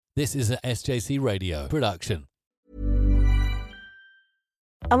This is a SJC Radio production.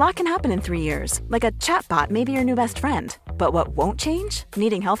 A lot can happen in 3 years, like a chatbot may be your new best friend. But what won't change?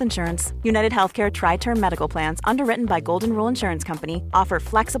 Needing health insurance. United Healthcare Tri-Term Medical Plans, underwritten by Golden Rule Insurance Company, offer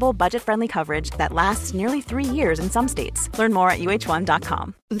flexible, budget-friendly coverage that lasts nearly 3 years in some states. Learn more at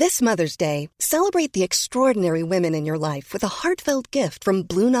uh1.com. This Mother's Day, celebrate the extraordinary women in your life with a heartfelt gift from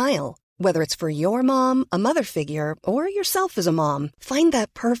Blue Nile. Whether it's for your mom, a mother figure, or yourself as a mom, find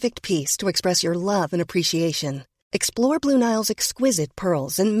that perfect piece to express your love and appreciation. Explore Blue Nile's exquisite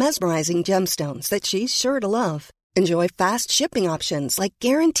pearls and mesmerizing gemstones that she's sure to love. Enjoy fast shipping options like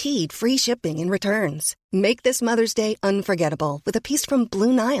guaranteed free shipping and returns. Make this Mother's Day unforgettable with a piece from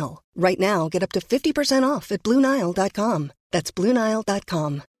Blue Nile. Right now, get up to 50% off at BlueNile.com. That's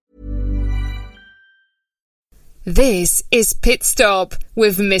BlueNile.com. This is Pit Stop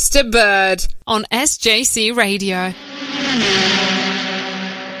with Mr. Bird on SJC Radio.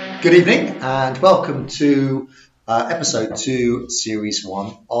 Good evening and welcome to episode 2, series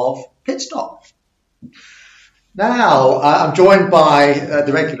 1 of Pit Stop. Now, I'm joined by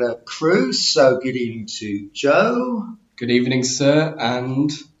the regular crew, so good evening to Joe. Good evening, sir,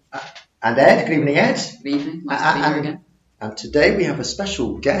 and Ed. Good evening, Ed. Good evening. Nice to be here again. And today we have a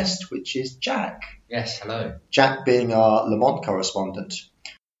special guest, which is Jack. Yes, hello. Jack being our Le Mans correspondent.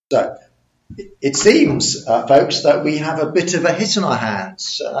 So, it seems, folks, that we have a bit of a hit on our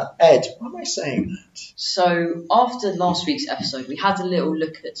hands. Ed, why am I saying that? So, after last week's episode, we had a little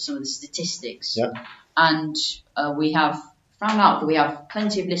look at some of the statistics. Yeah. And we have found out that we have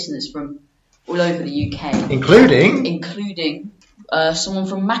plenty of listeners from all over the UK. Including someone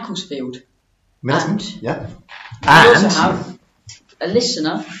from Macclesfield. And we also have a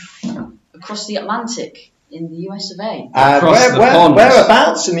listener across the Atlantic in the US of A.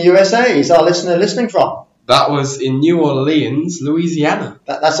 Whereabouts in the USA is our listener listening from? that was in New Orleans, Louisiana.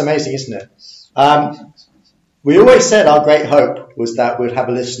 That's amazing, isn't it? We always said our great hope was that we'd have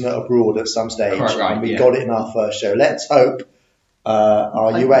a listener abroad at some stage, and we got it in our first show. Let's hope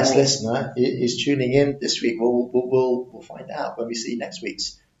our US listener is tuning in this week. We'll find out when we see next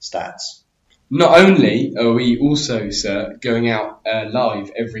week's stats. Not only are we also, sir, going out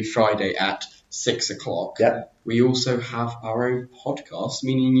live every Friday at 6 o'clock, we also have our own podcast,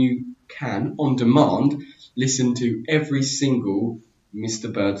 meaning you can, on demand, listen to every single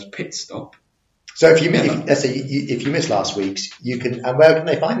Mr. Bird's Pit Stop. So if you missed last week's, you can. And where can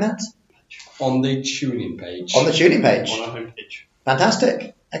they find that? On the tuning page. On the tuning page. On our homepage.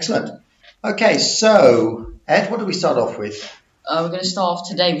 Fantastic. Excellent. Okay, so Ed, what do we start off with? We're going to start off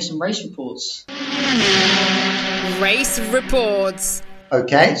today with some race reports. Race reports.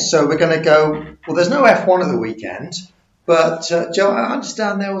 Okay, so we're going to go. Well, there's no F1 at the weekend, but Joe, I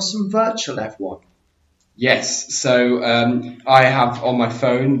understand there was some virtual F1. Yes, so I have on my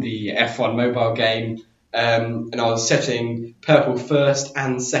phone the F1 mobile game, and I was setting purple first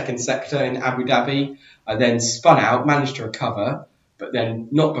and second sector in Abu Dhabi. I then spun out, managed to recover, but then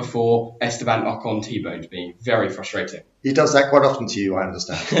not before Esteban Ocon T-boned me. Very frustrating. He does that quite often to you, I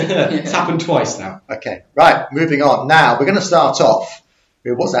understand. It's happened twice now. Okay, right, moving on. Now, we're going to start off.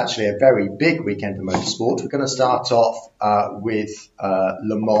 It was actually a very big weekend for motorsport. We're going to start off with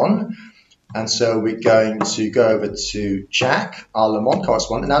Le Mans. And so we're going to go over to Jack, our Le Mans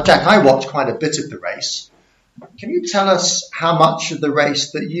correspondent. Now, Jack, I watched quite a bit of the race. Can you tell us how much of the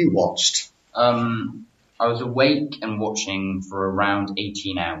race that you watched? I was awake and watching for around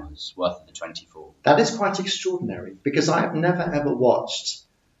 18 hours worth of the 24. That is quite extraordinary, because I have never ever watched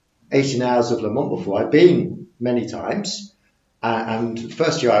 18 hours of Le Mans before. I've been many times, and the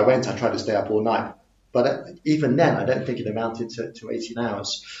first year I went, I tried to stay up all night. But even then, I don't think it amounted to 18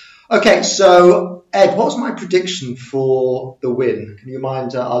 hours. Okay, so Ed, what was my prediction for the win? Can you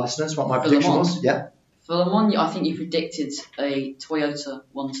remind our listeners what my prediction was? Yeah. For Le Mans, I think you predicted a Toyota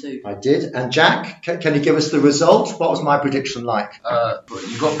 1-2. I did. And Jack, can you give us the result? What was my prediction like?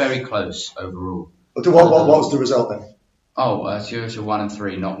 You got very close overall. What was the result then? Toyota 1 and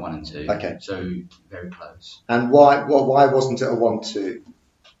 3, not 1 and 2. Okay. So very close. And why wasn't it a 1-2?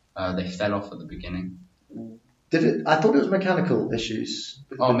 They fell off at the beginning. Did it? I thought it was mechanical issues.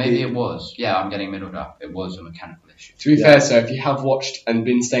 Maybe it was. Yeah, I'm getting middled up. It was a mechanical issue. To be fair, sir, if you have watched and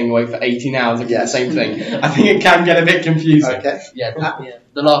been staying awake for 18 hours looking at the same thing, I think it can get a bit confusing. Okay. Yeah,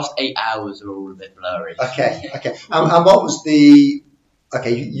 the last 8 hours are all a bit blurry. Okay. And what was the...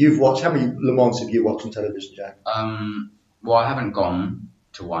 Okay, you've watched... How many Le Mans have you watched on television, Jack? Well, I haven't gone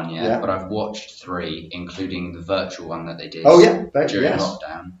to one yet, but I've watched 3, including the virtual one that they did during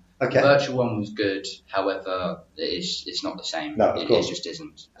lockdown. Okay. The virtual one was good, however, it's not the same. No, of course. It just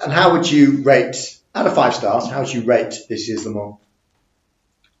isn't. And how would you rate, out of 5 stars, how would you rate this year's Le Mans?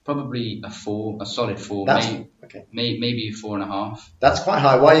 Probably a solid 4, maybe a 4.5. That's quite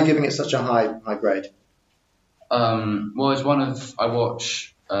high. Why are you giving it such a high grade? Well, it's I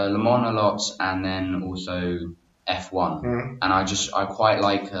watch Le Mans a lot, and then also F1, and I quite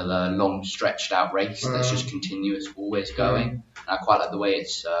like the long stretched out race that's just continuous, always going. And I quite like the way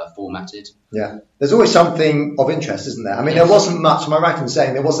it's formatted. Yeah, there's always something of interest, isn't there? I mean, there wasn't much. Am I right in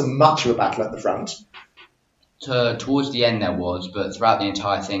saying there wasn't much of a battle at the front? Towards the end there was, but throughout the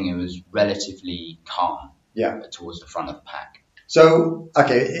entire thing it was relatively calm. Yeah, towards the front of the pack. So,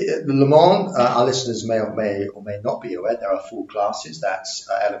 okay, Le Mans, our listeners may or may not be aware, there are 4 classes. That's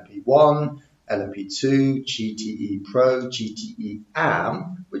LMP1, LMP2, GTE Pro, GTE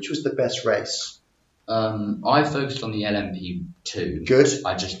AM. Which was the best race? I focused on the LMP2. Good.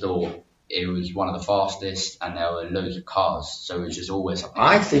 I just thought it was one of the fastest, and there were loads of cars, so it was just always up.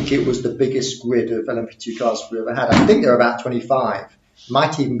 I think it was the biggest grid of LMP2 cars we ever had. I think there were about 25.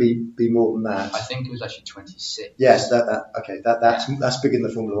 Might even be more than that. I think it was actually 26. Yes, that's big in the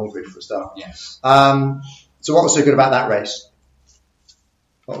Formula 1 grid for a start. Yes. So what was so good about that race?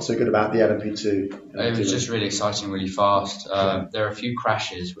 What was so good about the LMP2? It was just really exciting, really fast. There were a few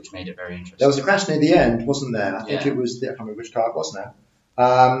crashes which made it very interesting. There was a crash near the end, wasn't there? I think it was, I can't remember which car it was now.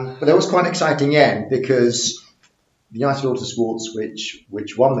 But there was quite an exciting end because United Autosports,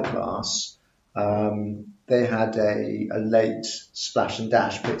 which won the class, they had a late splash and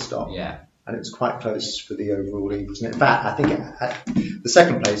dash pit stop. Yeah. And it was quite close for the overall lead, wasn't it? In fact, I think the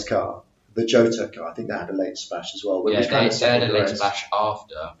second place car, the Jota car, I think they had a late splash as well. They had a late splash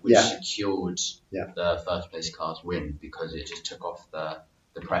after, which secured the first place car's win because it just took off the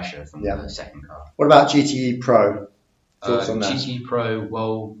pressure from the second car. What about GTE Pro? Thoughts on that? GTE Pro,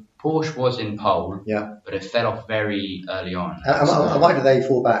 well, Porsche was in pole, but it fell off very early on. And why did they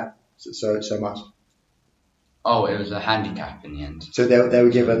fall back so much? Oh, it was a handicap in the end. So they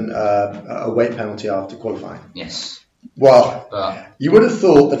were given a weight penalty after qualifying? Yes. Well, you would have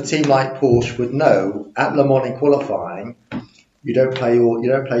thought that a team like Porsche would know at Le Mans in qualifying, you don't play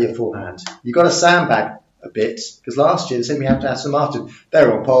your full hand. You've got to sandbag a bit because last year the same thing happened to Aston Martin. They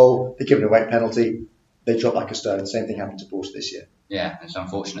were on pole, they're given a weight penalty, they dropped like a stone. Same thing happened to Porsche this year. Yeah, it's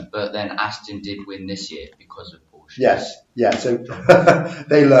unfortunate, but then Aston did win this year because of Porsche. Yes, so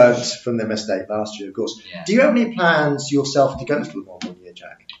they learned from their mistake last year, of course. Yeah. Do you have any plans yourself to go to Le Mans one year,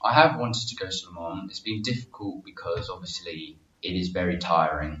 Jack? I have wanted to go to Le Mans. It's been difficult because obviously it is very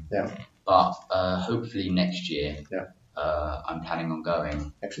tiring. Yeah. But hopefully next year, Yeah. I'm planning on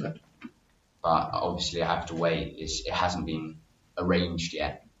going. Excellent. But obviously I have to wait. It hasn't been arranged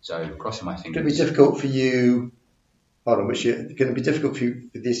yet. So crossing my fingers. It's going to be difficult for you. Hold on, which year? It's going to be difficult for you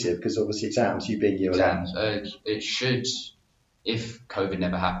for this year because obviously exams. You being year 11. It should, if COVID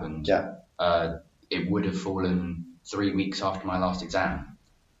never happened. It would have fallen 3 weeks after my last exam.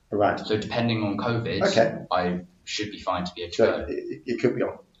 Right. So depending on COVID, I should be fine to be able to go. It could be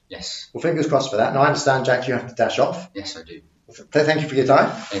on. Yes. Well, fingers crossed for that. Now I understand, Jack, you have to dash off. Yes, I do. Thank you for your time.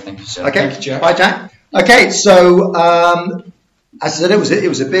 Hey, thank you, sir. Okay. Thank you, Jack. Bye, Jack. Okay, so as I said, it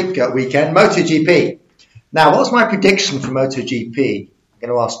was a big weekend. MotoGP. Now, what was my prediction for MotoGP? I'm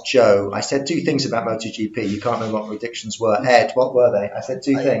going to ask Joe. I said 2 things about MotoGP. You can't remember what predictions were. Ed, what were they? I said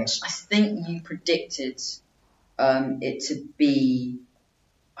 2 things. I think you predicted it to be.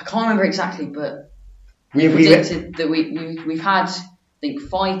 I can't remember exactly, but you predicted that we've had, I think,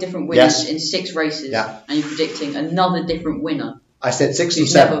 5 different winners in 6 races, and you're predicting another different winner. I said 6 and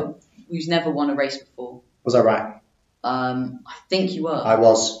 7. Who's never won a race before. Was I right? I think you were. I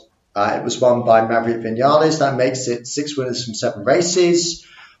was. It was won by Maverick Vinales. That makes it 6 winners from 7 races.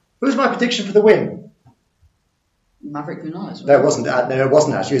 Who was my prediction for the win? Maverick Vinales. No, it wasn't. No, it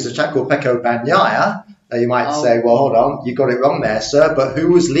wasn't actually. It was a chap called Pecco Bagnaia. You might say, well, hold on, you got it wrong there, sir. But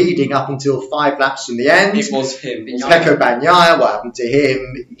who was leading up until 5 laps from the end? It was him. Pecco Bagnaia. What happened to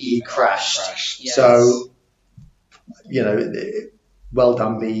him? He crashed. Yes. So, well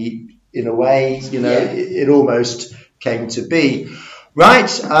done, me, in a way. It almost came to be. Right.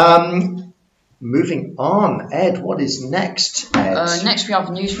 Moving on. Ed, what is next, Ed? Next we have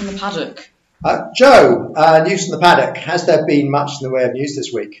news from the paddock. Joe, news from the paddock. Has there been much in the way of news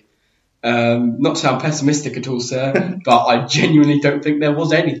this week? Not to sound pessimistic at all, sir, but I genuinely don't think there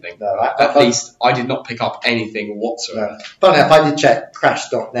was anything. No, at least I did not pick up anything whatsoever. No. Funny enough, I did check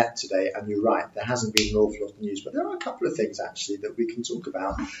crash.net today, and you're right, there hasn't been an awful lot of news, but there are a couple of things actually that we can talk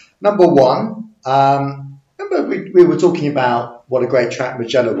about. Number one, remember we were talking about what a great track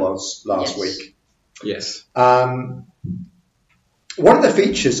Mugello was last week? Yes. One of the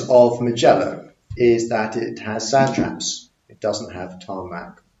features of Mugello is that it has sand traps. It doesn't have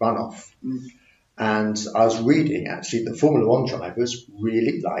tarmac runoff. And I was reading, actually, that Formula One drivers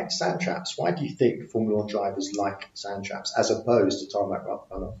really like sand traps. Why do you think Formula One drivers like sand traps as opposed to tarmac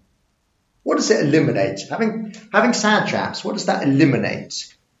runoff? What does it eliminate? Having sand traps, what does that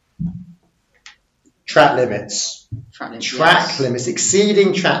eliminate? Track limits. Track limits,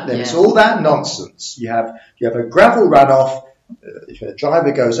 exceeding track limits, all that nonsense. You have a gravel runoff. If a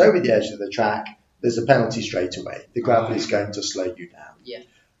driver goes over the edge of the track, there's a penalty straight away. The gravel is going to slow you down. Yeah.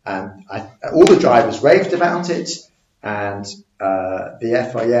 And all the drivers raved about it, and the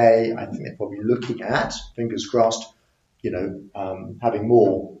FIA, I think they're probably looking at, fingers crossed, having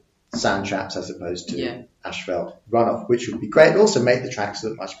more sand traps as opposed to asphalt runoff, which would be great. Also make the tracks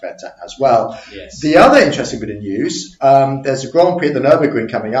look much better as well. Yes. The other interesting bit of news, there's a Grand Prix at the Nürburgring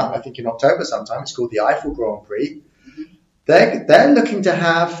coming up, I think in October sometime. It's called the Eiffel Grand Prix. They're looking to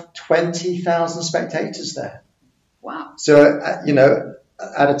have 20,000 spectators there. Wow. So,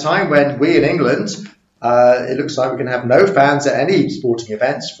 at a time when we in England, it looks like we're going to have no fans at any sporting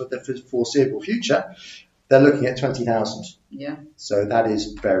events for the foreseeable future, they're looking at 20,000. Yeah. So that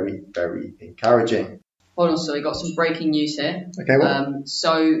is very, very encouraging. Hold on, so we got some breaking news here. Okay, what?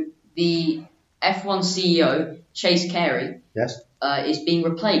 So the F1 CEO, Chase Carey, is being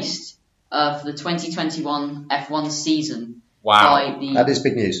replaced for the 2021 F1 season. Wow. That is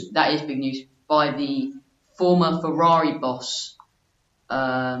big news. That is big news. By the former Ferrari boss,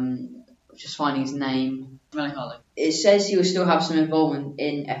 just finding his name. It says he will still have some involvement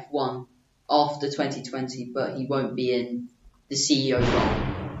in F1 after 2020, but he won't be in the CEO role.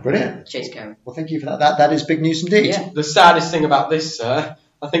 Brilliant. Chase Carey. Well, thank you for that. That is big news indeed. Yeah. The saddest thing about this, sir,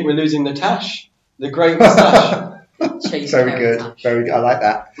 I think we're losing the Tash. The great moustache. Very good. Tash. Very good. I like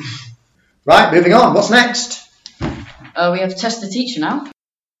that. Right, moving on. What's next? We have Test the Teacher now.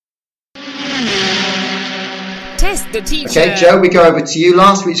 Test the Teacher. Okay, Joe, we go over to you.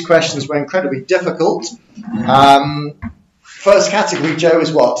 Last week's questions were incredibly difficult. First category, Joe,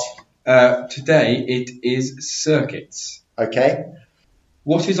 is what? Today it is circuits. Okay.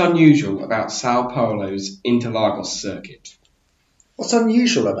 What is unusual about Sao Paulo's Interlagos circuit? What's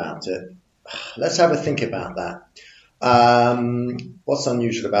unusual about it? Let's have a think about that. What's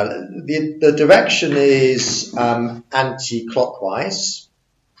unusual about it? The direction is anti-clockwise.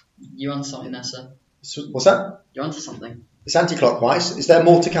 You're on something there, sir. What's that? You're onto something. It's anti-clockwise. Is there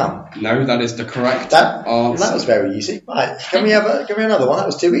more to come? No, that is the correct answer. That was very easy. Right, give me another one. That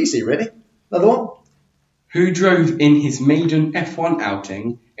was too easy, really. Another one? Who drove in his maiden F1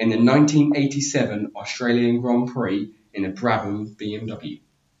 outing in the 1987 Australian Grand Prix in a Brabham BMW?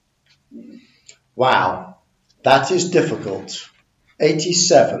 Wow, that is difficult.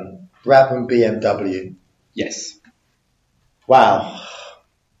 87 Brabham BMW. Yes. Wow.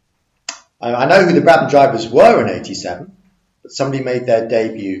 I know who the Brabham drivers were in 87, but somebody made their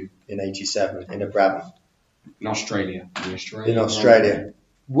debut in 87 in a Brabham. In Australia. In Australia.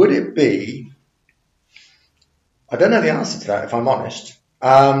 Would it be... I don't know the answer to that, if I'm honest.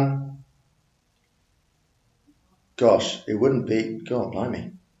 Gosh, it wouldn't be... God,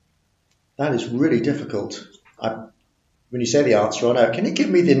 blimey. That is really difficult. When you say the answer, I know. Can you give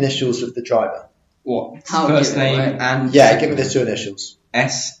me the initials of the driver? What? First name and... Yeah, give me the two initials.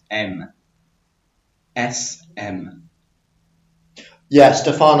 SM. Yeah,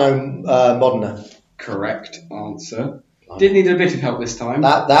 Stefano Modena. Correct answer. Did need a bit of help this time.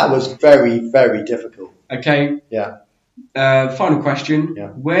 That was very, very difficult. Okay. Yeah. Final question. Yeah.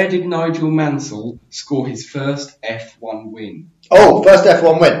 Where did Nigel Mansell score his first F1 win? Oh, first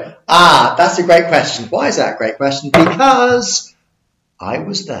F1 win. That's a great question. Why is that a great question? Because I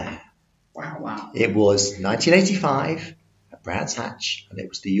was there. Wow. It was 1985 at Brands Hatch, and it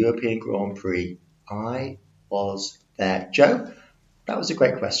was the European Grand Prix. I was there. Joe, that was a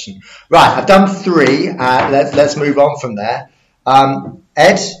great question. Right, I've done three. Let's move on from there.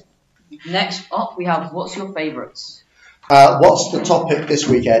 Ed? Next up, we have What's Your Favourites? What's the topic this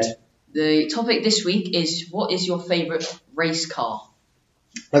week, Ed? The topic this week is what is your favourite race car?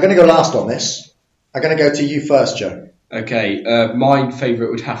 I'm going to go last on this. I'm going to go to you first, Joe. Okay, my favourite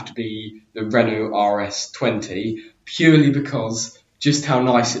would have to be the Renault RS20, purely because just how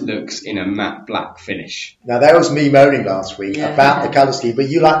nice it looks in a matte black finish. Now, that was me moaning last week about the colour scheme, but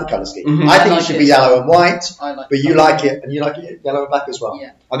you like the colour scheme. Mm-hmm. I think it should be yellow and white, but you like it, and you like it yellow and black as well.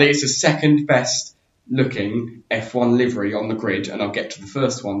 Yeah. I think it's the second best looking F1 livery on the grid, and I'll get to the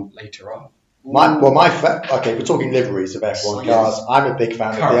first one later on. Okay, we're talking liveries of F1 cars. I'm a big fan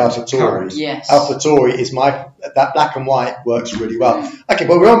of the AlphaTauri. Yes. AlphaTauri is that black and white works really well. Okay,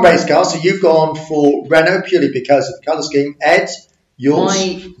 well, we're on race cars, so you've gone for Renault purely because of the colour scheme. Ed, yours?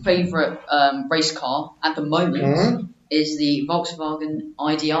 My favourite race car at the moment is the Volkswagen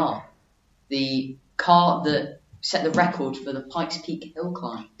IDR. the car that set the record for the Pikes Peak hill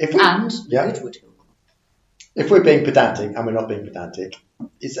climb and the Goodwood hill climb. If we're being pedantic, and we're not being pedantic,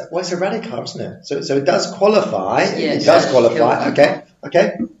 it's a rally car, isn't it? So it does qualify. It does qualify.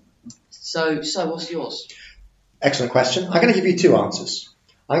 Okay. So what's yours? Excellent question. I'm going to give you two answers.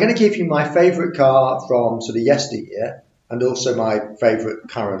 I'm going to give you my favourite car from sort of yesteryear and also my favourite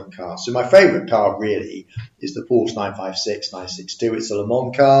current car. So my favourite car really is the Porsche 956 962. It's a Le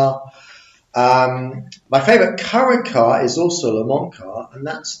Mans car. My favourite current car is also a Le Mans car, and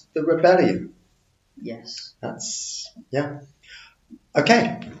that's the Rebellion. Yes.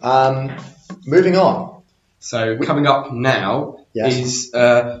 Okay. Moving on. So coming up now is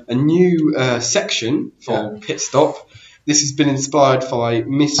a new section for Pit Stop. This has been inspired by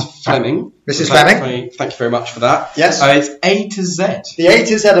Miss Fleming. Mrs. Fleming. Thank you very much for that. Yes. It's A to Z. The A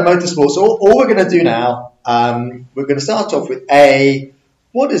to Z of motorsports. So all we're going to do now, we're going to start off with A.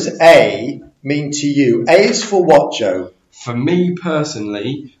 What does A mean to you? A is for what, Joe? For me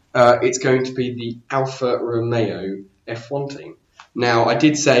personally, it's going to be the Alfa Romeo F1 team. Now, I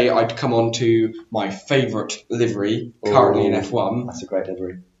did say I'd come on to my favourite livery currently in F1. That's a great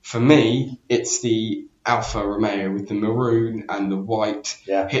livery. For me, it's the Alfa Romeo with the maroon and the white,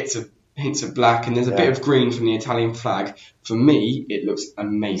 hints of black, and there's a bit of green from the Italian flag. For me, it looks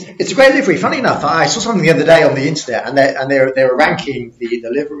amazing. It's a great livery. Funny enough, I saw something the other day on the internet, and they were ranking the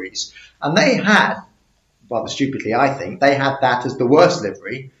liveries, and they had, rather stupidly I think, they had that as the worst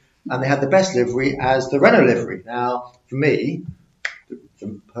livery, and they had the best livery as the Renault livery. Now, for me,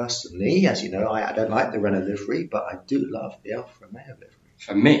 personally, as you know, I don't like the Renault livery, but I do love the Alfa Romeo livery.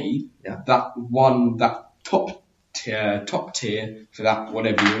 For me, that top tier for that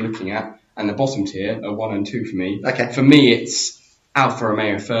whatever you're looking at, and the bottom tier are 1 and 2 for me. Okay. For me, it's Alfa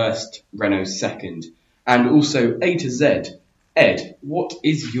Romeo first, Renault second, and also A to Z. Ed, what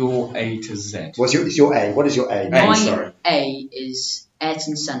is your A to Z? What's your A? What is your A? My A is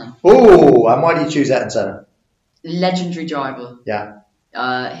Ayrton Senna. Oh, and why do you choose Ayrton Senna? Legendary driver. Yeah.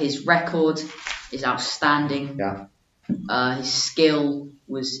 His record is outstanding. Yeah. His skill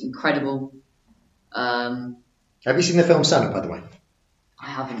was incredible. Have you seen the film Senna, by the way? I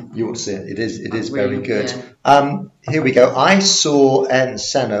haven't. You ought to see it. It is really, very good. Yeah. Here we go. I saw Ayrton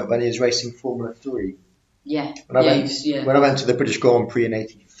Senna when he was racing Formula 3. Yeah. When I went to the British Grand Prix in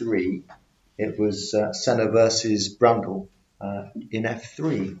 '83, it was Senna versus Brundle in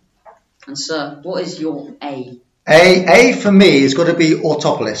F3. And sir, what is your A? A for me has got to be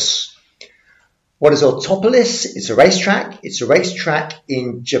Autopolis. What is Autopolis? It's a racetrack. It's a racetrack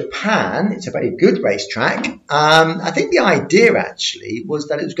in Japan. It's a very good racetrack. I think the idea actually was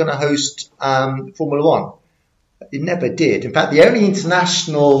that it was going to host Formula 1. It never did. In fact, the only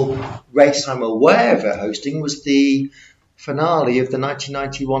international race I'm aware of it hosting was the finale of the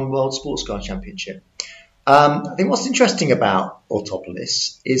 1991 World Sports Car Championship. I think what's interesting about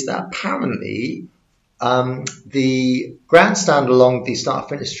Autopolis is that apparently the grandstand along the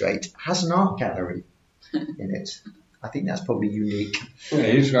start-finish straight has an art gallery in it. I think that's probably unique. Yeah,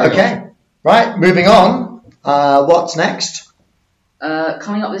 it is very okay, right, moving on. What's next?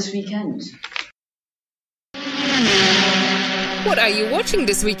 Coming up this weekend. What are you watching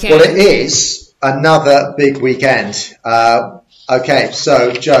this weekend? Well, it is another big weekend. Okay,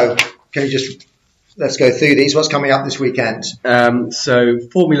 so Joe, can you let's go through these. What's coming up this weekend? So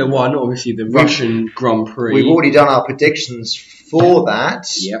Formula 1, obviously the Russian Grand Prix. We've already done our predictions for that.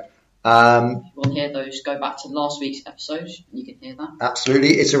 Yep. You want to hear those? Go back to last week's episode. You can hear that.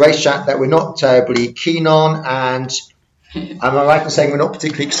 Absolutely. It's a racetrack that we're not terribly keen on, and am I right in saying we're not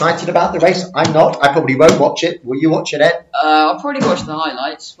particularly excited about the race? I'm not. I probably won't watch it. Will you watch it, Ed? I'll probably watch the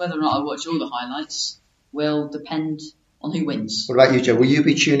highlights. Whether or not I watch all the highlights will depend on who wins. What about you, Joe? Will you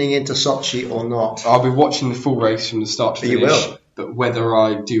be tuning into Sochi or not? I'll be watching the full race from the start to finish. You will. But whether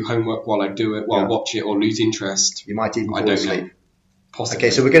I do homework while I do it, while I watch it, or lose interest, you might even fall asleep. Know. Possibly.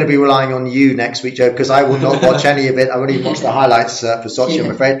 Okay, so we're going to be relying on you next week, Joe, because I will not watch any of it. I won't even watch the highlights for Sochi, I'm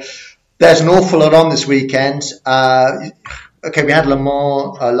afraid. There's an awful lot on this weekend. Okay, we had Le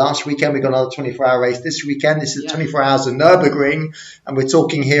Mans last weekend. We've got another 24-hour race this weekend. This is 24 hours of Nürburgring, and we're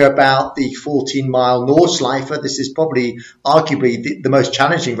talking here about the 14-mile Nordschleife. This is probably, arguably, the most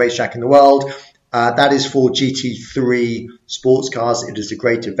challenging racetrack in the world. That is for GT3 sports cars. It is a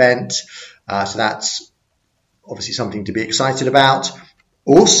great event, so that's obviously something to be excited about.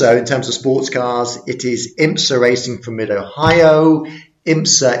 Also, in terms of sports cars, it is IMSA racing from Mid-Ohio.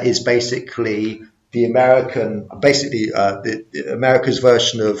 IMSA is basically the America's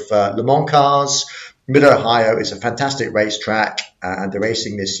version of Le Mans cars. Mid-Ohio is a fantastic racetrack. And the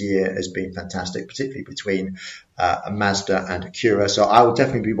racing this year has been fantastic, particularly between Mazda and Acura. So I will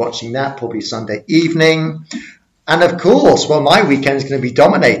definitely be watching that, probably Sunday evening. And of course, well, my weekend is going to be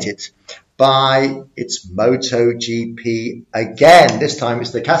dominated by its MotoGP again. This time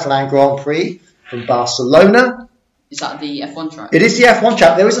it's the Catalan Grand Prix from Barcelona. Is that the F1 track? It is the F1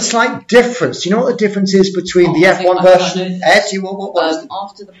 track. There is a slight difference. Do you know what the difference is between the F1 version? Ed, what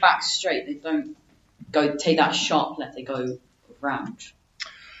after the back straight, they don't take that sharp left. They go round.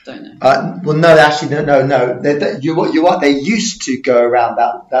 Don't they? Well, no, actually, no. You are. They used to go around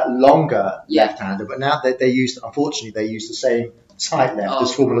that longer left-hander, but now they use the same tight left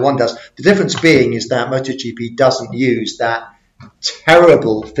as Formula One does. The difference being is that MotoGP doesn't use that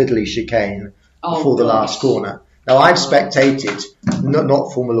terrible fiddly chicane before the last corner. Now, I've spectated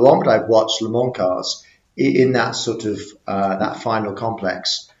not Formula One, but I've watched Le Mans cars in that sort of that final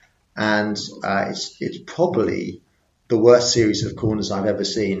complex, and it's probably the worst series of corners I've ever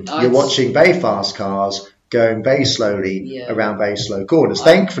seen. You're watching very fast cars going very slowly around very slow corners.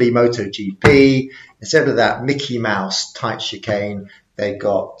 Thankfully, MotoGP, instead of that Mickey Mouse tight chicane, they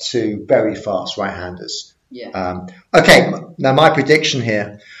got two very fast right-handers. Okay, now my prediction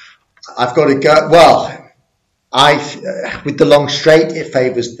here. I've got to go. Well, with the long straight, it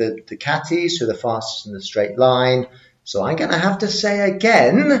favours the Ducatis, who are the fastest in the straight line. So I'm going to have to say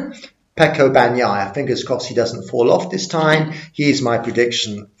again, Pecco Bagnaia. Fingers crossed he doesn't fall off this time. He is my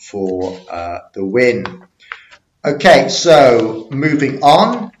prediction for the win. Okay, so moving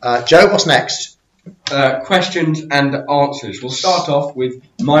on. Joe, what's next? Questions and answers. We'll start off with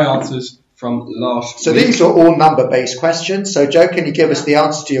my answers from last week. So these are all number-based questions. So Joe, can you give us the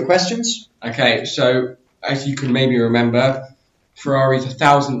answer to your questions? Okay, so as you can maybe remember, Ferrari's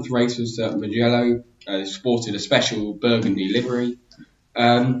 1,000th race was at Mugello. Sported a special burgundy livery.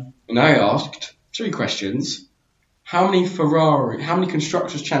 And I asked 3 questions. How many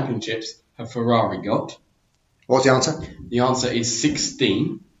Constructors' Championships have Ferrari got? What's the answer? The answer is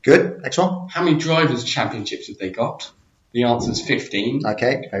 16. Good. Next one. How many Drivers' Championships have they got? The answer is 15.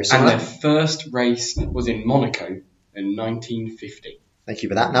 Okay, very similar. And their first race was in Monaco in 1950. Thank you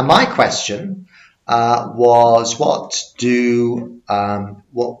for that. Now, my question was what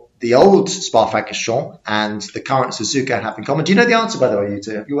the old Spa-Francorchamps and the current Suzuka have in common. Do you know the answer, by the way, you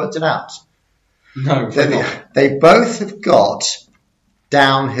two? Have you worked it out? No. They both have got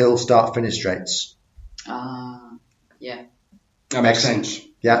downhill start-finish straights. Yeah. That makes sense.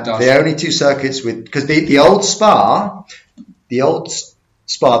 Yeah, the only 2 circuits because the old Spa,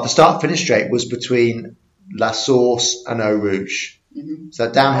 the start-finish straight was between La Source and Eau Rouge. Mm-hmm. So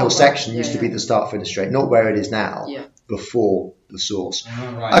that downhill section used to be the start-finish straight, not where it is now, before the Source.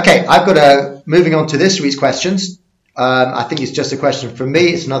 Right. Okay, I've got moving on to this week's questions. I think it's just a question from me.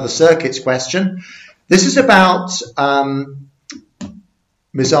 It's another circuits question. This is about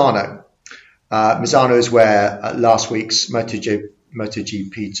Misano. Misano is where last week's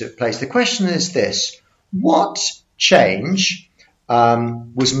MotoGP took place. The question is this: what change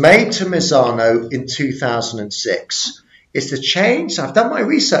was made to Misano in 2006? It's the change. I've done my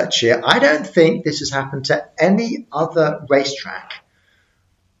research here. I don't think this has happened to any other racetrack.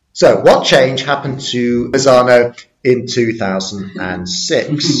 So, what change happened to Misano in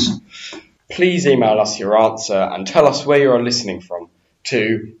 2006? Please email us your answer and tell us where you are listening from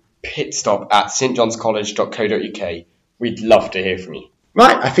to pitstop@stjohnscollege.co.uk. We'd love to hear from you.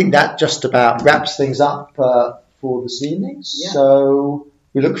 Right, I think that just about wraps things up for this evening. Yeah. So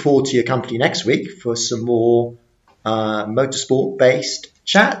we look forward to your company next week for some more motorsport-based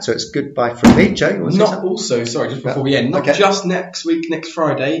chat. So it's goodbye from me, Joe. Before we end, not just next week, next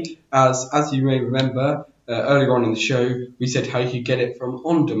Friday, as you may remember, earlier on in the show, we said how you could get it from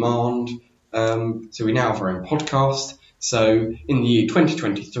on demand. So we now have our own podcast. So in the year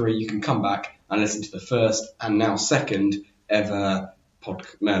 2023, you can come back and listen to the first and now second ever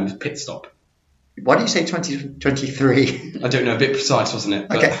pit stop. Why do you say 2023? I don't know, a bit precise, wasn't it?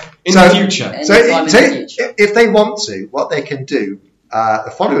 But okay. In the future. If they want to, what they can do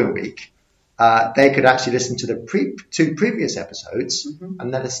the following week, they could actually listen to the 2 previous episodes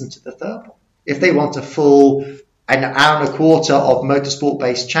and then listen to the third one. If they want a full an hour and a quarter of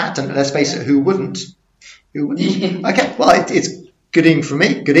motorsport-based chat, and let's face it, who wouldn't? Okay, well, it's good evening from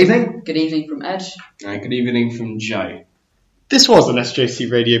me. Good evening. Good evening from Edge. And good evening from Joe. This was an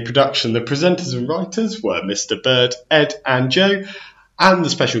SJC Radio production. The presenters and writers were Mr. Bird, Ed and Joe, and the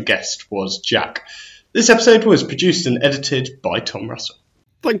special guest was Jack. This episode was produced and edited by Tom Russell.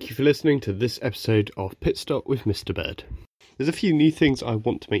 Thank you for listening to this episode of Pit Stop with Mr. Bird. There's a few new things I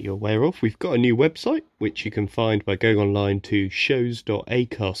want to make you aware of. We've got a new website, which you can find by going online to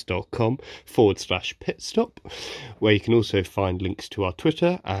shows.acast.com/pitstop, where you can also find links to our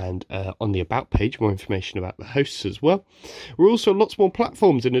Twitter and on the About page, more information about the hosts as well. We're also on lots more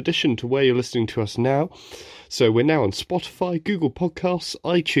platforms in addition to where you're listening to us now. So we're now on Spotify, Google Podcasts,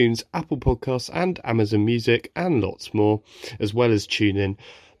 iTunes, Apple Podcasts and Amazon Music and lots more, as well as TuneIn,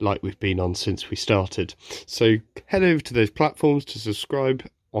 like we've been on since we started. So head over to those platforms to subscribe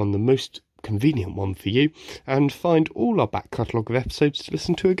on the most convenient one for you and find all our back catalogue of episodes to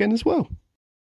listen to again as well.